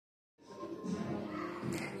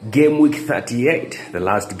Game week 38, the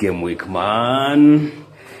last game week, man.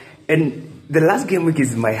 And the last game week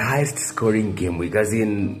is my highest scoring game week, as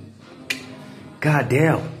in, god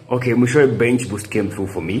damn. Okay, I'm sure a bench boost came through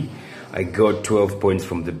for me. I got 12 points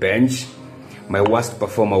from the bench. My worst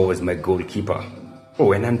performer was my goalkeeper.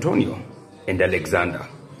 Oh, and Antonio and Alexander.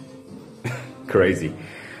 Crazy.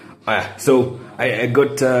 So I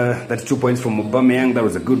got 32 points from Aubameyang. That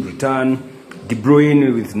was a good return. De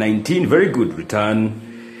Bruyne with 19, very good return.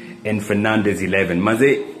 And Fernandes 11.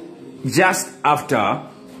 Maze, just after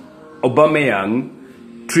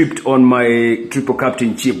Aubameyang tripped on my triple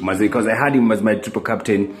captain chip, Maze, because I had him as my triple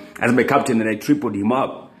captain, as my captain, and I tripled him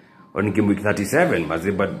up on game week 37,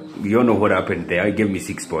 Maze. But you all know what happened there. He gave me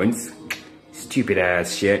 6 points. Stupid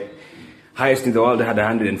ass shit. Highest in the world, I had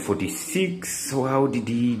 146. So how did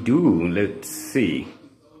he do? Let's see.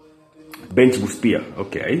 Bench boost spear,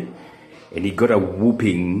 okay. And he got a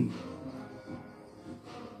whooping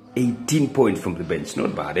 18 points from the bench,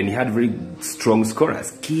 not bad. And he had very strong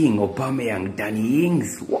scorers. King, Aubameyang, Danny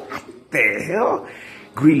Ings. What the hell?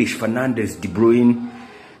 Grealish, Fernandes, De Bruyne,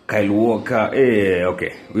 Kyle Walker.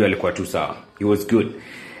 Okay, we only got 2 stars. It was good.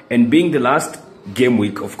 And being the last game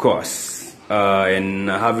week, of course, and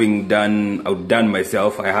having outdone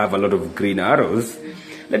myself, I have a lot of green arrows.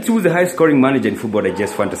 Let's choose the highest scoring manager in Football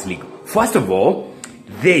Digest Fantasy League. First of all,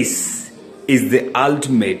 this is the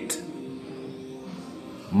ultimate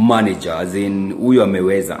manager, as in huyo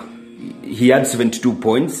ameweza. He had 72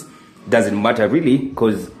 points. Doesn't matter really,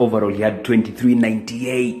 because overall he had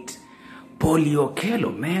 23.98. Pauli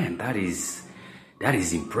Okello, man, that is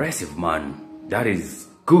impressive, man. That is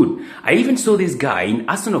good. I even saw this guy in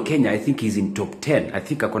Arsenal Kenya. I think he's in top 10. I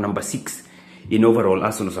think ako number 6 in overall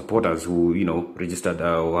Arsenal supporters who, you know, registered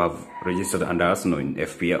or have registered under Arsenal in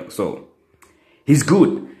FPL. So he's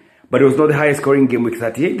good. But it was not the highest scoring game week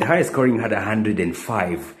 38. The highest scoring had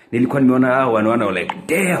 105. Nilikuwa nimeona 1-1. I was like,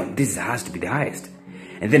 damn, this has to be the highest.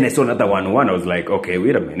 And then I saw another 1-1. I was like, okay,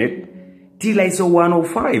 wait a minute. Till I saw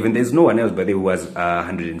 105. And there's no one else, but there was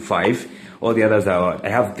 105. All the others are, I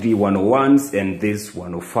have 3 101s and this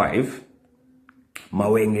 105.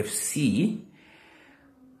 Maweng FC.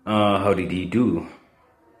 How did he do?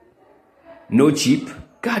 No cheap.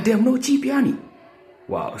 God damn, no cheap, yani.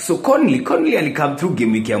 Wow, so Conley ali come through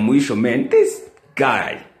game week ya mwisho, man. This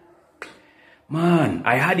guy, man,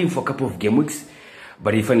 I had him for a couple of game weeks,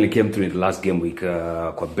 but he finally came through in the last game week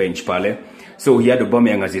kwa bench pale. So he had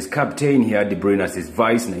Aubameyang as his captain, he had De Bruyne as his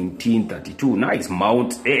vice, 1932. Nice.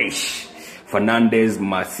 Mount, Fernandes,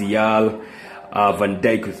 Martial, Van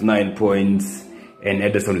Dijk with 9 points, and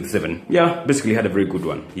Ederson with 7. Yeah, basically he had a very good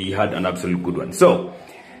one. He had an absolute good one. So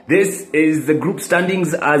this is the group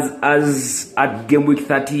standings as at game week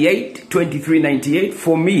 38, 23.98.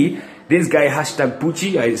 For me, this guy hashtag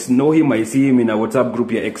Pucci, I know him, I see him in a WhatsApp group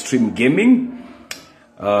here, Extreme Gaming.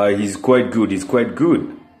 He's quite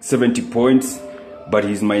good, 70 points, but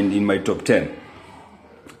he's in my top 10.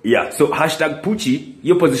 Yeah, so hashtag Pucci,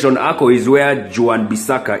 your position Ako is where Joan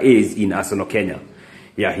Bissaka is in Arsenal Kenya.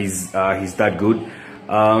 Yeah, he's that good.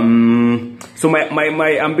 So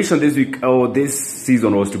my ambition this week or this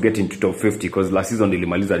season was to get into top 50, because last season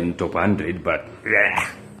nilimaliza in top 100, but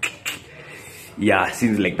yeah,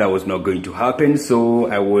 seems like that was not going to happen. So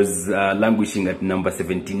I was languishing at number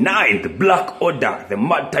 79, the Black Order, the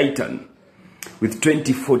Mad Titan, with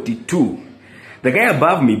 2042. The guy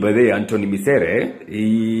above me, by the way, Anthony Misere,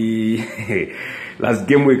 last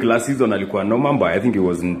game week last season alikuwa no member. I think he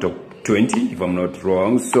was in top 20 if I'm not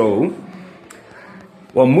wrong. So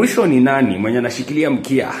wa mwisho ni nani mwenye anashikilia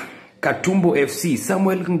mkia? Katumbo FC,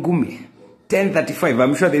 Samuel Ngumi, 1035.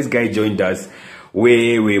 I'm sure this guy joined us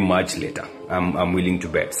way much later. I'm willing to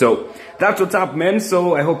bet. So that's what's up, man.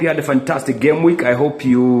 So I hope you had a fantastic game week. I hope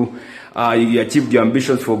you achieved your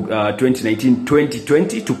ambitions for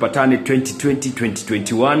 2019-2020, tupatane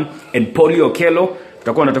 2020-2021, and Pauli Okello,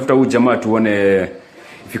 tutakuwa natafuta huyu jamaa tuone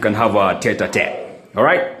if you can have a tete-a-tete. All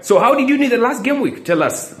right, so how did you need the last game week? Tell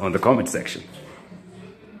us on the comment section.